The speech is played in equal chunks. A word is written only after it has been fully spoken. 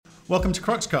Welcome to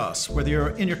Cruxcast. Whether you're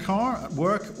in your car, at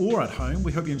work, or at home,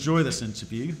 we hope you enjoy this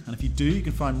interview. And if you do, you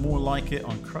can find more like it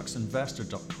on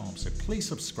cruxinvestor.com. So please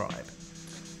subscribe.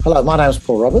 Hello, my name is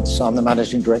Paul Roberts. I'm the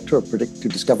Managing Director of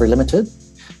Predictive Discovery Limited.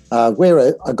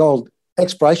 We're a gold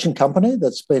exploration company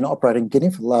that's been operating in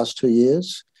Guinea for the last 2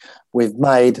 years. We've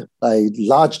made a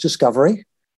large discovery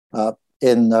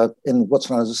in what's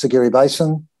known as the Siguiri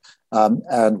Basin,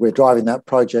 and we're driving that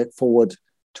project forward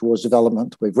towards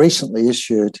development. We've recently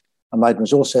issued a maiden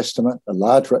resource estimate, a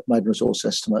large maiden resource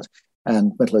estimate,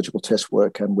 and metallurgical test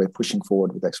work, and we're pushing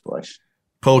forward with exploration.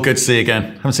 Paul, good to see you again.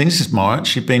 I haven't seen you since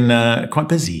March. You've been quite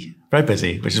busy, very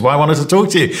busy, which is why I wanted to talk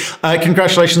to you.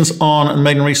 Congratulations on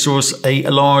maiden resource, a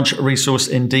large resource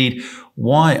indeed.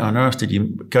 Why on earth did you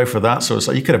go for that sort of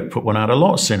stuff? You could have put one out a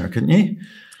lot sooner, couldn't you?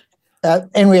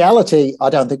 In reality, I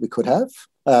don't think we could have.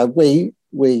 We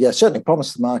certainly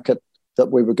promised the market that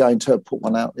we were going to put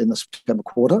one out in the September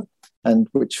quarter, and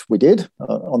which we did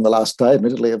on the last day,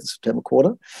 admittedly, of the September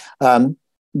quarter.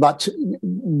 But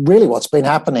really what's been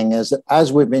happening is that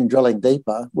as we've been drilling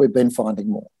deeper, we've been finding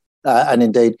more. And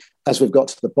indeed, as we've got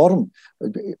to the bottom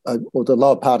or the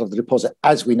lower part of the deposit,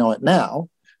 as we know it now,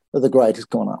 the grade has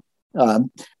gone up.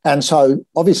 And so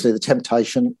obviously the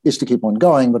temptation is to keep on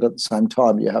going, but at the same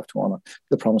time, you have to honour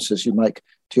the promises you make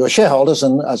to your shareholders.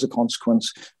 And as a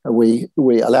consequence, we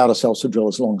allowed ourselves to drill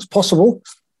as long as possible.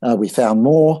 We found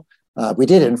more. We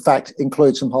did, in fact,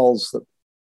 include some holes that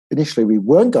initially we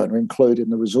weren't going to include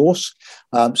in the resource,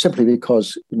 simply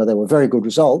because there were very good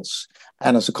results.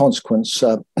 And as a consequence,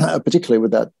 particularly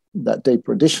with that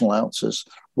deeper additional ounces,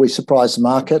 we surprised the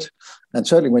market. And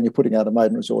certainly when you're putting out a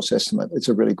maiden resource estimate, it's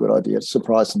a really good idea to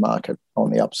surprise the market on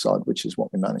the upside, which is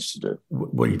what we managed to do.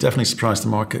 Well, you definitely surprised the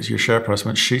market. Your share price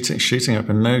went shooting up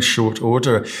in no short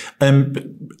order.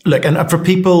 Look, and for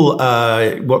people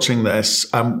watching this,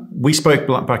 we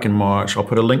spoke back in March. I'll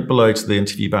put a link below to the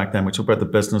interview back then. We talked about the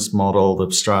business model,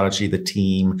 the strategy, the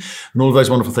team, and all of those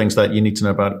wonderful things that you need to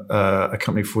know about a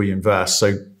company before you invest.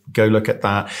 So go look at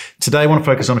that. Today, I want to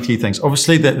focus on a few things.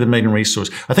 Obviously, the maiden resource.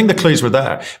 I think the clues were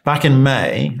there. Back in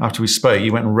May, after we spoke,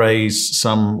 you went and raised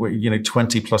some,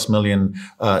 $20+ million,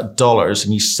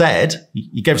 and you said,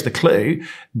 you gave us the clue,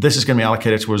 this is going to be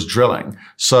allocated towards drilling.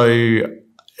 So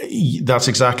that's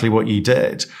exactly what you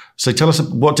did. So tell us,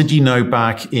 what did you know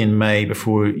back in May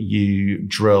before you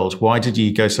drilled? Why did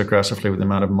you go so aggressively with the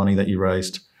amount of money that you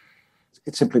raised?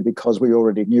 It's simply because we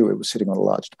already knew it was sitting on a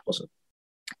large deposit.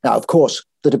 Now, of course,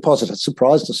 the deposit has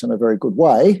surprised us in a very good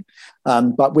way,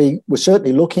 but we were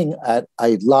certainly looking at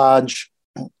a large,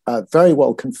 very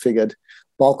well configured,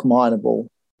 bulk mineable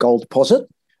gold deposit,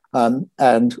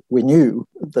 and we knew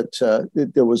that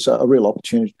there was a real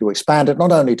opportunity to expand it,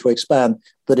 not only to expand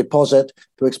the deposit,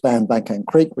 to expand Bankang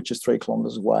Creek, which is 3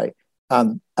 kilometres away,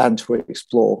 and to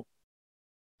explore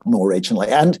more regionally.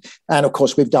 And of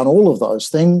course, we've done all of those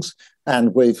things,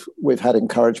 and we've had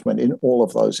encouragement in all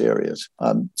of those areas.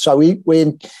 So we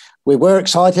were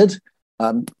excited.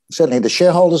 Certainly the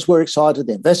shareholders were excited,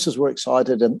 the investors were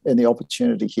excited in the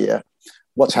opportunity here.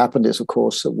 What's happened is, of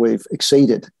course, that we've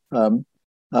exceeded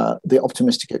the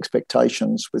optimistic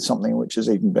expectations with something which is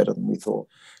even better than we thought.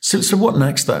 So what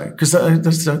next, though? Because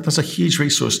that's a huge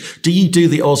resource. Do you do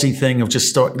the Aussie thing of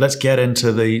just let's get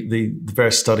into the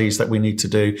various studies that we need to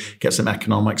do, get some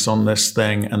economics on this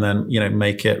thing, and then,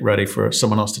 make it ready for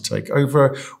someone else to take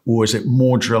over? Or is it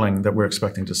more drilling that we're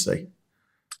expecting to see?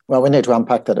 Well, we need to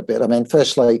unpack that a bit. I mean,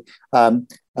 firstly,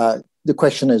 the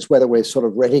question is whether we're sort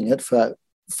of readying it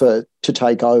to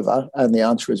take over, and the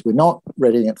answer is we're not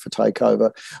readying it for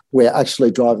takeover. We're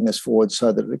actually driving this forward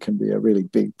so that it can be a really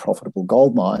big, profitable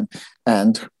gold mine,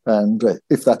 and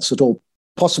if that's at all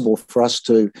possible for us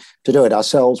to do it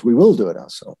ourselves, we will do it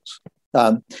ourselves.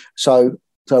 So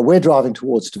we're driving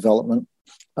towards development.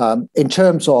 In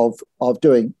terms of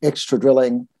doing extra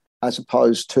drilling, as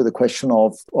opposed to the question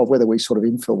of whether we sort of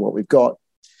infill what we've got,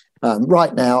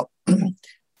 right now,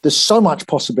 there's so much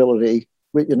possibility.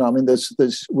 We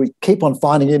keep on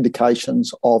finding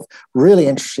indications of really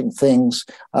interesting things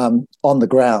on the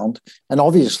ground, and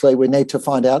obviously we need to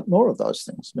find out more of those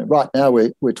things. I mean, right now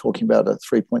we're talking about a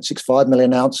 3.65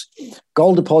 million ounce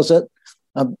gold deposit.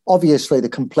 Obviously, the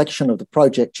complexion of the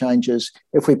project changes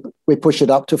if we push it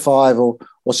up to 5 or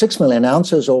 6 million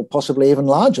ounces, or possibly even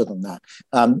larger than that.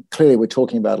 Clearly, we're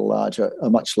talking about a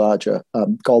much larger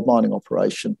gold mining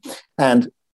operation, and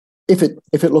if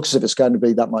it looks as if it's going to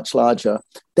be that much larger,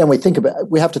 then we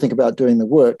have to think about doing the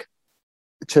work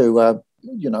to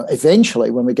eventually,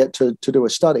 when we get to do a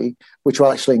study which will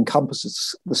actually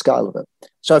encompass the scale of it.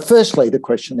 So firstly, the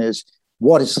question is,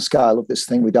 what is the scale of this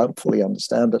thing? We don't fully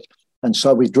understand it. And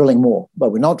so we're drilling more,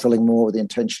 but we're not drilling more with the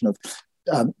intention of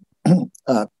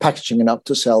packaging it up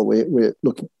to sell. We're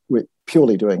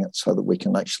purely doing it so that we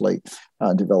can actually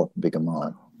develop a bigger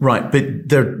mine. Right, but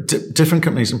different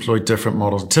companies employ different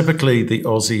models. Typically, the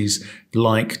Aussies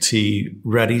like to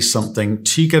ready something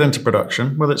to get into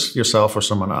production, whether it's yourself or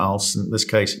someone else, in this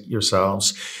case,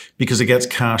 yourselves, because it gets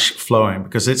cash flowing,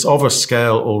 because it's of a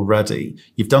scale already.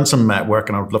 You've done some met work,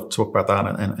 and I would love to talk about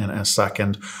that in a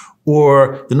second.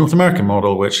 Or the North American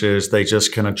model, which is they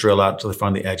just kind of drill out till they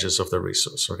find the edges of the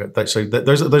resource. Okay, so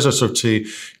those are sort of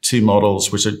two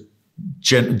models, which are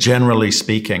generally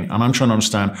speaking, and I'm trying to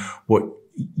understand what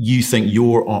you think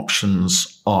your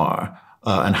options are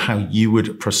and how you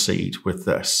would proceed with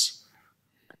this.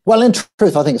 Well, in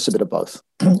truth, I think it's a bit of both.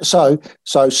 So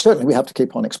certainly we have to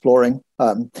keep on exploring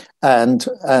and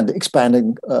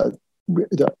expanding the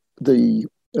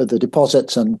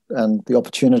deposits and the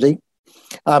opportunity.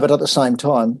 But at the same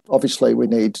time, obviously, we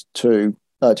need to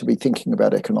be thinking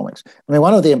about economics. I mean,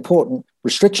 one of the important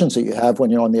restrictions that you have when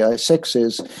you're on the ASX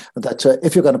is that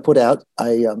if you're going to put out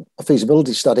a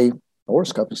feasibility study, or a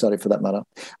scoping study for that matter,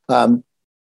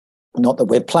 not that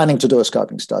we're planning to do a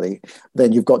scoping study,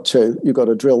 then you've got to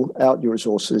drill out your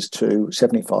resources to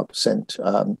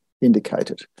 75%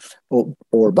 indicated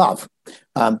or above.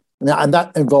 And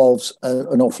that involves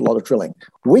an awful lot of drilling.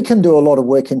 We can do a lot of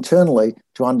work internally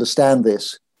to understand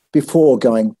this before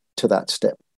going to that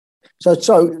step. So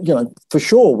for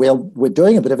sure, we're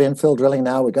doing a bit of infill drilling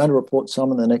now. We're going to report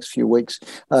some in the next few weeks.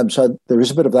 So there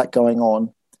is a bit of that going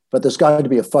on. But there's going to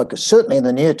be a focus, certainly in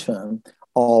the near term,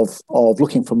 of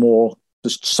looking for more.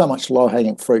 There's so much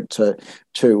low-hanging fruit to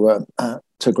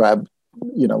grab.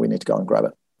 We need to go and grab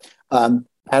it,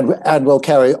 and we'll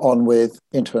carry on with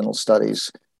internal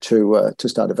studies to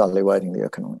start evaluating the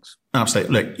economics.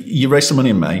 Absolutely. Look, you raised some money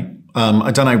in May.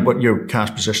 I don't know what your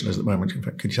cash position is at the moment.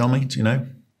 Could you tell me? Do you know?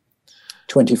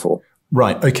 24.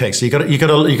 Right. Okay. So you got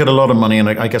a lot of money, and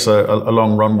I guess a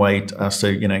long runway as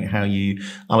to how you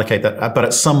allocate that. But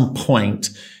at some point,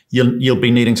 you'll be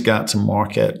needing to get out to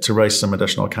market to raise some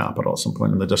additional capital at some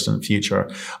point in the distant future.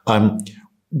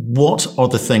 What are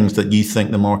the things that you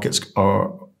think the markets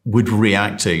would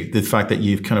react to? The fact that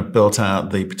you've kind of built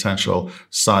out the potential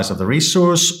size of the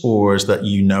resource, or is that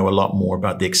a lot more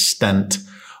about the extent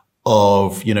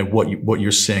of what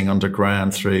you're seeing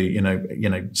underground through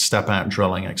step out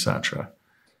drilling, etc.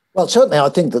 Well, certainly, I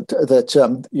think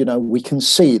that we can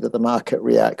see that the market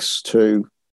reacts to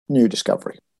new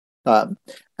discovery, and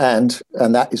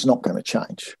that is not going to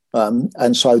change.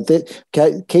 And so,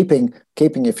 keeping,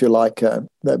 if you like,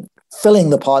 filling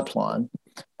the pipeline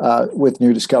with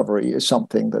new discovery is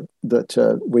something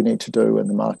that we need to do, and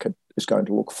the market is going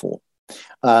to look for.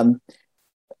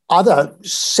 Other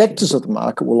sectors of the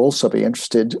market will also be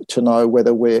interested to know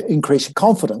whether we're increasing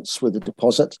confidence with the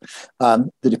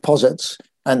deposits,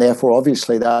 and therefore,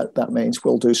 obviously, that means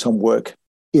we'll do some work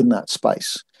in that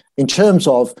space. In terms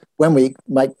of when we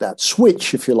make that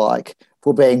switch, if you like,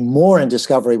 for being more in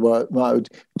discovery mode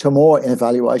to more in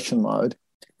evaluation mode,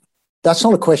 that's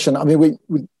not a question. I mean,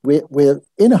 we're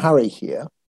in a hurry here.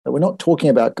 We're not talking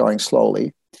about going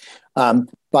slowly,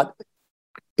 but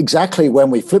exactly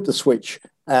when we flip the switch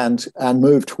and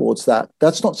move towards that,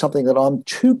 that's not something that I'm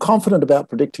too confident about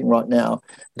predicting right now,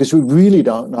 because we really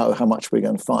don't know how much we're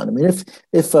going to find. I mean, if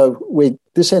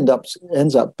this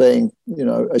ends up being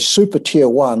a super tier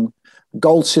 1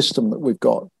 gold system that we've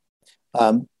got,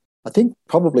 I think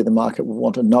probably the market will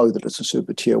want to know that it's a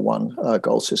super tier 1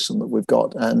 gold system that we've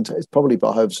got, and it probably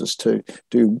behoves us to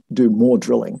do more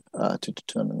drilling to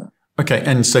determine that. Okay,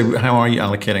 and so how are you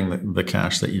allocating the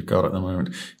cash that you've got at the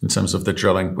moment in terms of the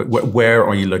drilling? Where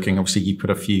are you looking? Obviously, you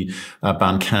put a few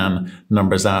Bankan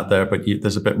numbers out there, but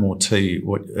there's a bit more to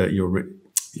what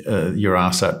your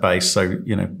asset base. So,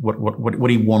 what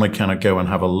do you want to kind of go and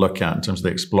have a look at in terms of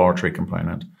the exploratory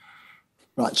component?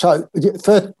 Right. So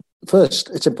first,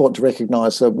 it's important to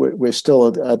recognise that we're still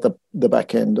at the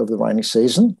back end of the rainy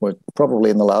season. We're probably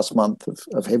in the last month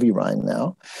of heavy rain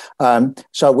now.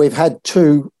 So we've had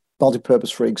 2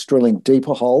 multi-purpose rigs drilling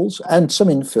deeper holes and some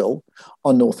infill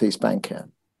on Northeast Bankan.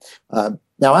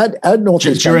 Now, at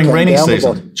Northeast during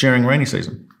Bankan... During rainy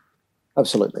season?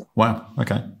 Absolutely. Wow,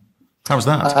 okay. How was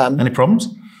that? Any problems?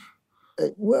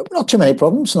 Well, not too many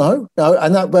problems, no.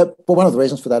 But one of the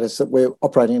reasons for that is that we're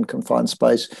operating in a confined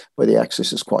space where the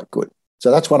access is quite good. So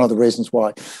that's one of the reasons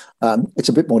why it's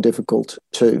a bit more difficult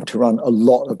to run a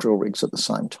lot of drill rigs at the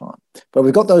same time. But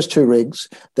we've got those 2 rigs.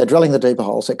 They're drilling the deeper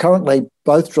holes. They're currently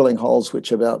both drilling holes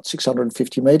which are about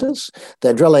 650 metres.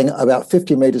 They're drilling about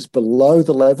 50 metres below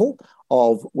the level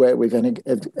of where we've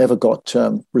ever got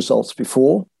results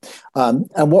before.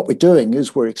 And what we're doing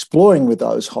is we're exploring with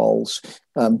those holes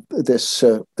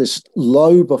this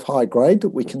lobe of high grade that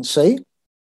we can see.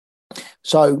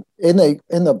 So in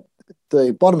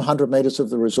the bottom 100 meters of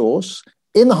the resource,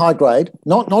 in the high grade,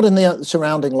 not in the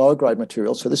surrounding low grade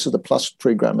material, so this is the plus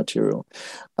 3 gram material,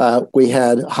 we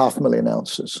had 500,000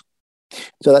 ounces.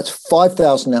 So that's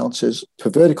 5,000 ounces per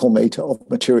vertical meter of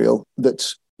material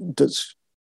that's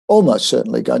almost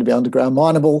certainly going to be underground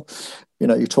mineable. You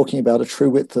know, you're talking about a true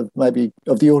width of maybe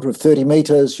of the order of 30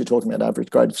 meters. You're talking about an average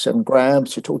grade of 7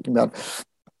 grams. You're talking about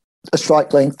a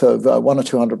strike length of 100 or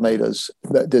 200 meters.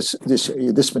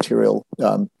 This material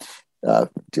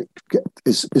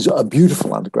is a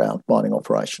beautiful underground mining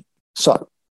operation. So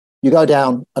you go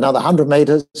down another 100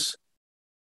 meters,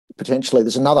 potentially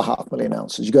there's another 500,000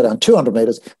 ounces. You go down 200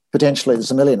 meters, potentially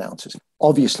there's 1 million ounces.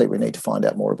 Obviously, we need to find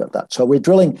out more about that. So we're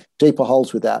drilling deeper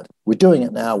holes with that. We're doing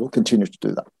it now. We'll continue to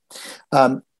do that.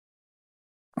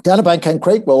 Down at Bankan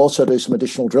Creek, we'll also do some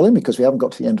additional drilling because we haven't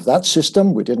got to the end of that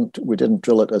system. We didn't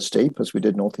drill it as deep as we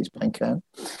did Northeast Bankan.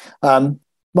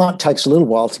 Might takes a little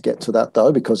while to get to that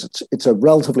though, because it's a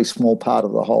relatively small part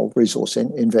of the whole resource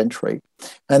inventory.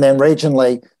 And then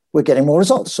regionally, we're getting more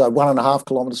results. So 1.5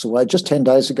 kilometres away, just 10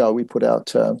 days ago, we put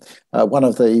out one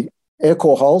of the air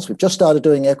core holes. We've just started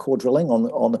doing air core drilling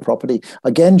on the property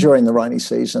again during the rainy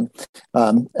season,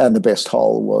 and the best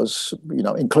hole was, you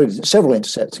know, included several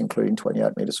intercepts, including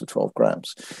 28 metres of 12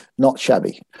 grams, not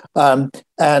shabby, and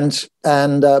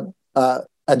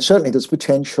certainly there's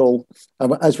potential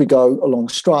as we go along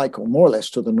strike, or more or less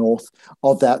to the north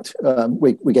of that.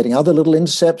 We're getting other little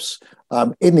intercepts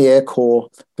in the air core.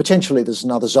 Potentially there's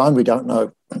another zone. We don't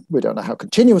know how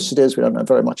continuous it is. We don't know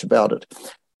very much about it.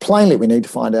 Plainly, we need to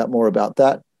find out more about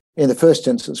that. In the first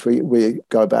instance, we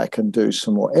go back and do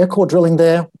some more air core drilling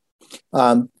there.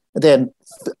 Then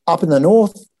up in the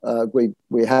north, we've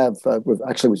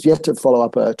yet to follow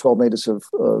up 12 metres of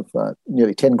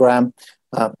nearly 10 gram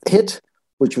hit,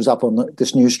 which was up on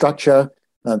this new structure.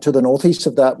 To the northeast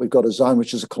of that, we've got a zone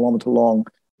which is 1 kilometre long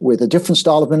with a different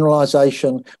style of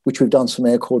mineralisation, which we've done some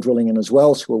air core drilling in as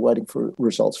well. So we're waiting for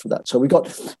results for that. So we've got,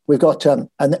 they're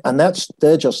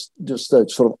just the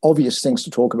sort of obvious things to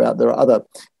talk about. There are other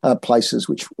places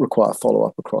which require follow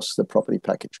up across the property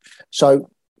package.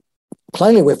 So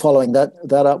plainly, we're following that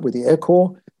up with the air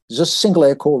core. There's just a single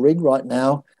air core rig right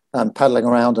now, paddling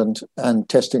around and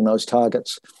testing those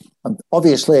targets.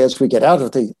 Obviously, as we get out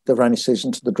of the rainy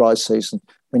season to the dry season,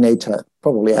 we need to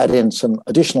probably add in some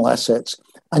additional assets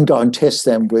and go and test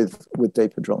them with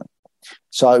deeper drilling.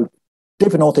 So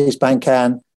deeper Northeast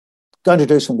Bankan, going to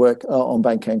do some work on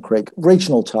Bankan Creek,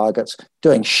 regional targets,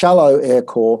 doing shallow air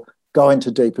core, go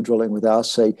into deeper drilling with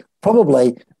RC.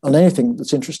 Probably on anything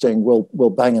that's interesting, we'll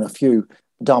bang in a few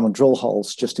diamond drill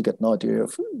holes just to get an idea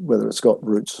of whether it's got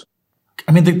roots.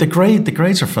 I mean, the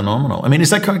grades are phenomenal. I mean,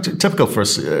 is that typical for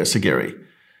Siguiri?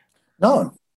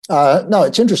 No,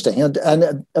 it's interesting,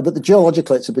 but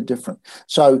geologically it's a bit different.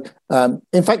 So,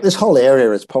 in fact, this whole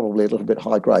area is probably a little bit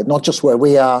high grade, not just where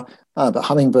we are, but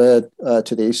Hummingbird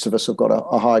to the east of us have got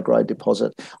a high grade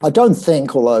deposit. I don't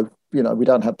think, although we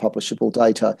don't have publishable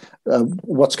data,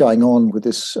 what's going on with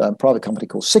this private company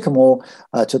called Sycamore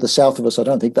to the south of us, I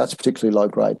don't think that's particularly low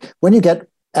grade. When you get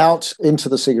out into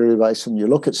the Siguiri Basin, you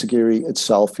look at Siguiri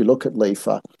itself, you look at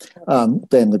Leifa,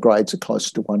 then the grades are closer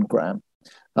to 1 gram.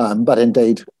 But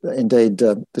indeed,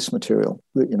 this material,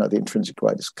 the intrinsic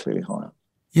grade is clearly higher.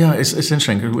 Yeah, it's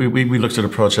interesting. We looked at a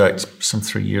project some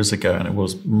 3 years ago, and it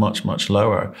was much, much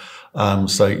lower.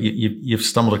 So you've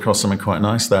stumbled across something quite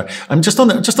nice there. Just on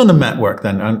the network,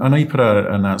 then, I know you put out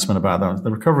an announcement about that.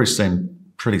 The recovery seemed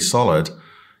pretty solid.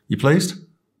 You pleased?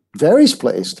 Very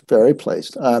pleased, very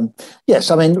pleased. Yes,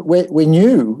 I mean, we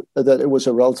knew that it was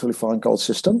a relatively fine gold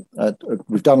system.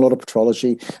 We've done a lot of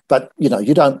petrology, but,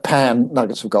 you don't pan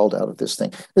nuggets of gold out of this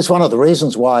thing. It's one of the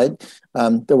reasons why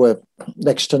there were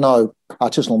next to no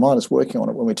artisanal miners working on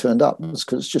it when we turned up. It's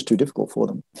because it's just too difficult for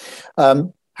them.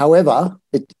 However,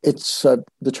 it's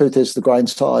the truth is the grain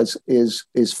size is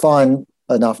fine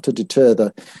enough to deter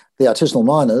the artisanal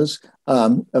miners,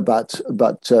 but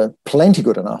plenty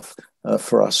good enough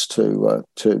for us to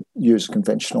use a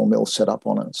conventional mill setup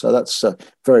on it. So that's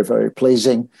very, very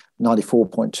pleasing.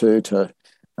 94.2 to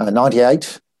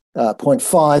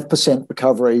 98.5%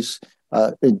 recoveries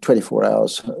in 24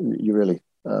 hours. You really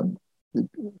you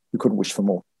couldn't wish for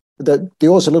more. The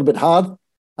ore's a little bit hard,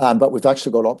 but we've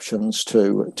actually got options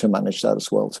to manage that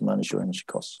as well, to manage your energy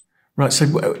costs. Right. So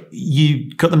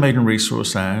you got the maiden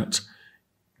resource out.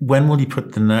 When will you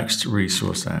put the next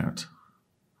resource out?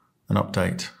 An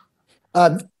update?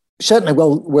 Certainly.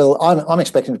 I'm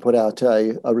expecting to put out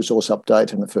a resource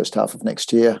update in the first half of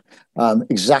next year.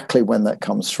 Exactly when that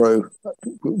comes through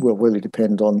will really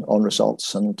depend on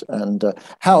results and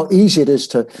how easy it is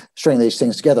to string these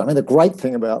things together. I mean, the great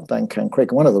thing about Bankan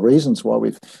Creek, and one of the reasons why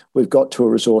we've got to a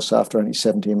resource after only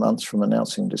 17 months from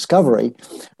announcing discovery,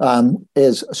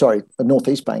 is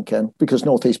Northeast Bankan, because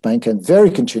Northeast Bankan,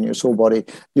 very continuous ore body.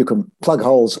 You can plug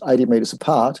holes 80 metres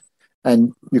apart,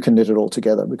 and you can knit it all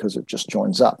together because it just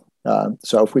joins up.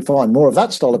 So if we find more of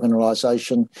that style of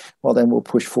mineralisation, well, then we'll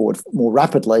push forward more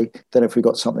rapidly than if we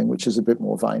got something which is a bit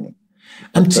more veiny.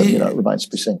 And it remains to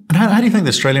be seen. And how do you think the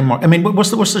Australian market? I mean, what's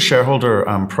the shareholder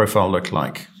profile look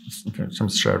like in terms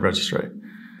of share registry?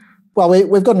 Well,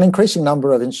 we've got an increasing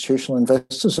number of institutional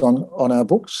investors on our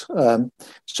books.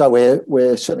 So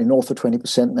we're certainly north of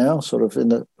 20% now, sort of in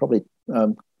the probably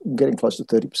getting close to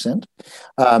 30%.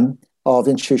 Of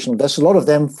institutional investors, a lot of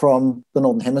them from the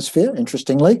Northern Hemisphere,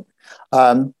 interestingly,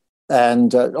 and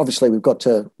obviously we've got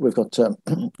a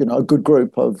good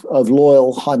group of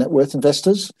loyal high net worth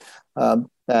investors, and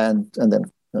then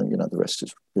the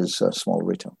rest is small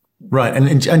retail. Right,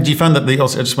 and do you find that I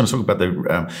just want to talk about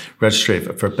the registry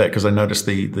for a bit, because I noticed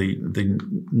the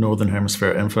Northern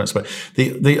Hemisphere influence, but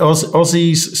the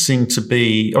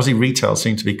Aussie retail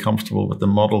seem to be comfortable with the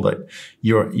model that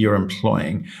you're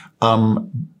employing,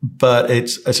 but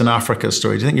it's an Africa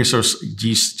story. Do you think do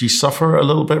you suffer a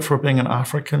little bit for being an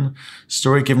African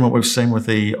story, given what we've seen with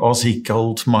the Aussie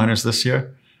gold miners this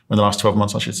year, in the last 12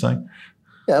 months, I should say?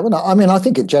 Yeah, well, I mean, I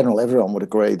think in general, everyone would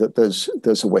agree that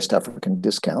there's a West African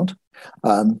discount,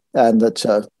 and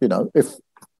that if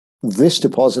this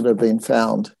deposit had been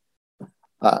found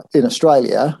in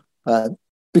Australia,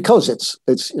 because it's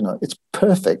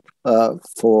perfect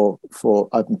for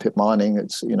open pit mining.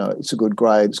 It's a good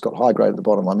grade. It's got high grade at the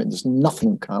bottom. I mean, there's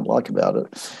nothing you can't like about it.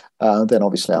 Then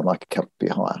obviously our market cap would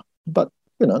be higher. But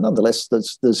nonetheless,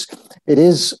 it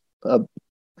is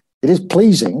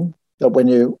pleasing that when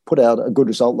you put out a good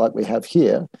result like we have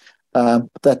here,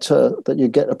 that you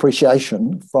get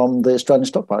appreciation from the Australian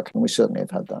stock market, and we certainly have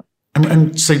had that.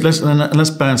 And so let's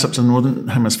bounce up to the Northern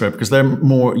Hemisphere, because they're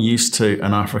more used to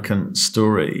an African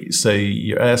story. So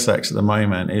your ASX at the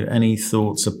moment, any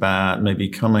thoughts about maybe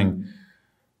coming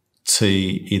to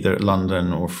either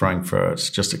London or Frankfurt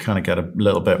just to kind of get a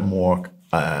little bit more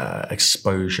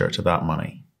exposure to that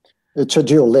money? It's a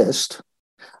dual list.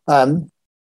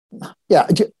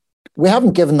 We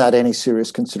haven't given that any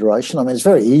serious consideration. I mean, it's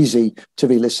very easy to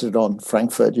be listed on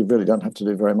Frankfurt. You really don't have to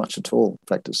do very much at all. In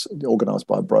fact, it's organised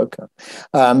by a broker.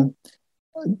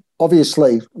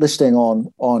 Obviously, listing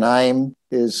on AIM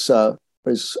is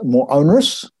more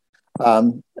onerous,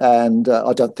 and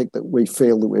I don't think that we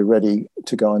feel that we're ready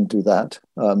to go and do that.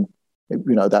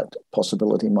 That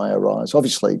possibility may arise.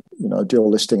 Obviously, dual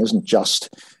listing isn't just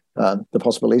the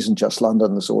possibility isn't just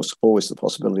London. There's also always the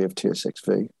possibility of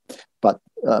TSXV. But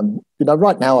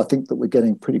right now, I think that we're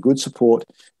getting pretty good support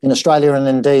in Australia, and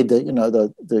indeed,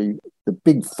 the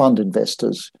big fund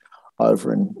investors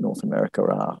over in North America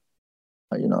are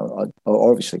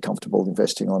obviously comfortable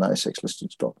investing on ASX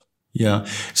listed stocks. Yeah.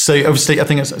 So obviously, I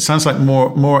think it sounds like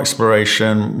more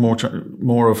exploration,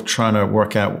 more of trying to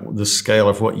work out the scale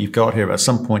of what you've got here. At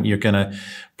some point, you're going to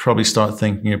probably start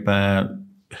thinking about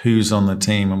who's on the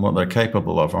team and what they're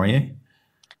capable of, are you?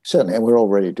 Certainly, and we're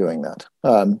already doing that.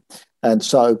 And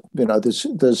so,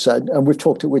 there's and we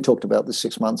talked about this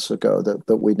 6 months ago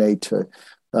that we need to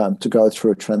go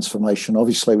through a transformation.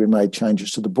 Obviously, we made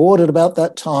changes to the board at about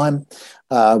that time.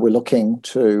 We're looking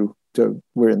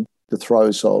we're in the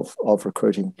throes of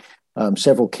recruiting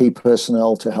several key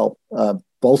personnel to help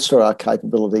bolster our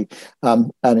capability,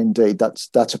 and indeed,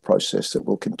 that's a process that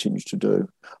we'll continue to do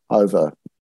over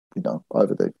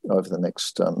the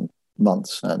next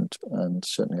months and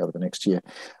certainly over the next year.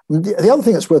 The other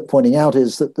thing that's worth pointing out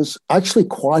is that there's actually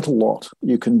quite a lot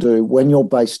you can do when you're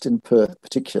based in Perth,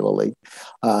 particularly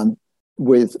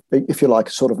with, if you like,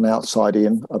 sort of an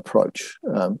outside-in approach.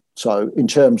 So in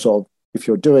terms of if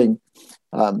you're doing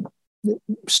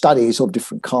studies of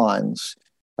different kinds,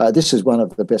 this is one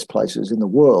of the best places in the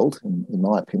world, in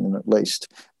my opinion at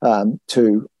least,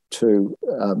 to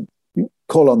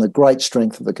call on the great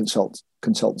strength of the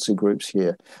consultancy groups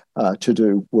here to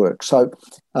do work. So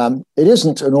it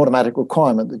isn't an automatic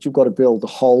requirement that you've got to build the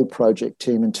whole project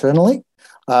team internally.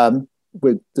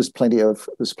 There's plenty of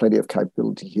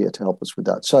capability here to help us with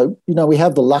that. So we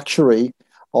have the luxury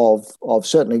of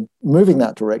certainly moving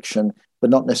that direction, but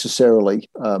not necessarily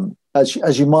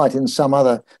as you might in some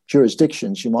other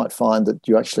jurisdictions. You might find that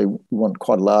you actually want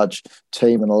quite a large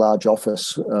team and a large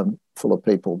office full of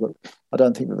people, but I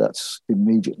don't think that that's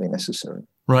immediately necessary.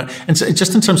 Right. And so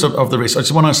just in terms of the research, I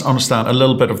just want to understand a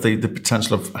little bit of the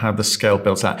potential of how the scale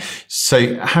built out.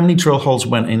 So how many drill holes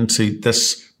went into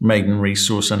this maiden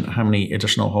resource and how many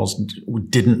additional holes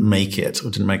didn't make it or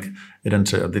didn't make it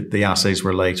into the assays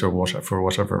were late or for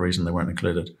whatever reason they weren't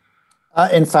included?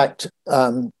 In fact,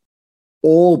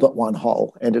 all but one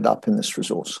hole ended up in this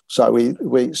resource. So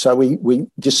we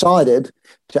decided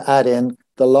to add in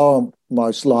the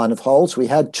lowermost line of holes. We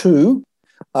had two.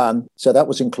 So that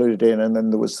was included in, and then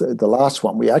there was the last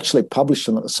one. We actually published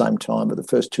them at the same time, but the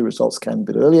first two results came a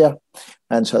bit earlier,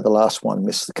 and so the last one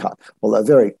missed the cut. Although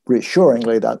very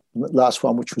reassuringly, that last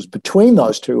one, which was between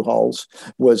those two holes,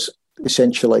 was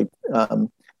essentially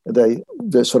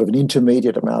the sort of an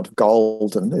intermediate amount of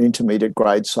gold and an intermediate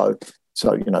grade. So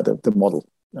the model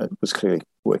was clearly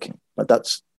working.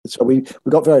 But so we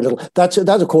got very little. That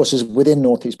of course is within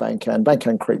Northeast Bankan.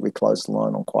 Bankan Creek we closed the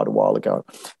line on quite a while ago.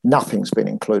 Nothing's been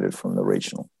included from the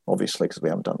regional, obviously, because we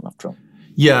haven't done enough drilling.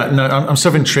 Yeah, no, I'm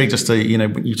sort of intrigued as to,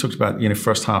 you talked about,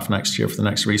 first half next year for the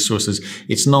next resources.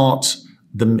 It's not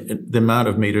the amount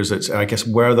of meters, it's, I guess,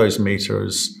 where those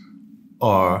meters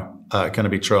are going to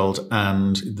be drilled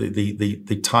and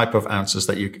the type of answers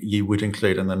that you would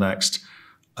include in the next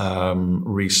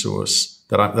resource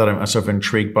that I'm sort of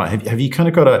intrigued by. Have you kind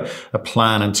of got a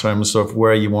plan in terms of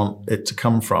where you want it to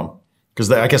come from?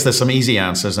 Because I guess there's some easy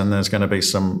answers and there's going to be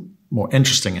some more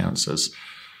interesting answers.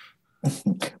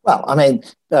 Well, I mean,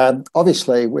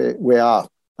 obviously we are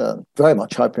very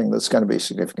much hoping there's going to be a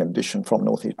significant addition from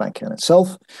Northeast Bankan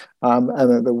itself,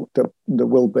 and there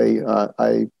will be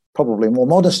a probably more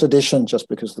modest addition just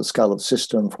because of the scale of the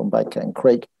system from Bankan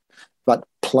Creek, but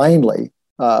plainly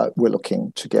we're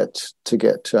looking to get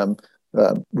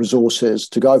resources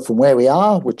to go from where we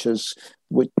are, which is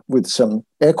with some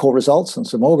air core results and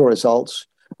some auger results,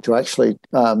 to actually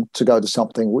to go to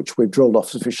something which we've drilled off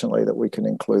sufficiently that we can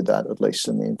include that at least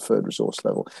in the inferred resource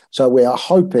level. So we are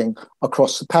hoping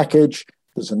across the package,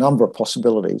 there's a number of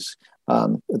possibilities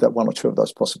that one or two of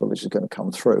those possibilities are going to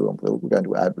come through, and we're going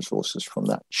to add resources from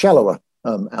that shallower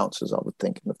ounces, I would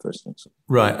think, in the first instance.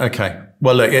 Right. Okay.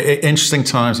 Well, look, interesting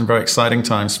times and very exciting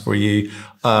times for you.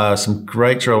 Some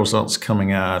great drill results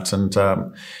coming out, and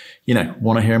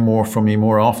want to hear more from you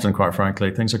more often. Quite frankly,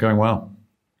 things are going well.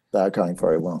 They're going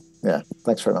very well. Yeah.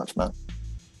 Thanks very much, Matt.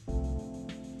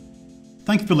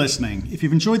 Thank you for listening. If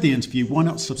you've enjoyed the interview, why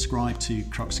not subscribe to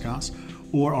Cruxcast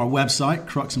or our website,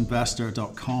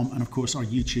 cruxinvestor.com, and of course our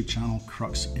YouTube channel,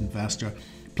 Crux Investor.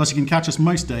 Plus, you can catch us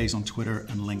most days on Twitter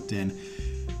and LinkedIn.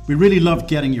 We really love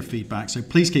getting your feedback, so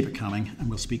please keep it coming, and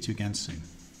we'll speak to you again soon.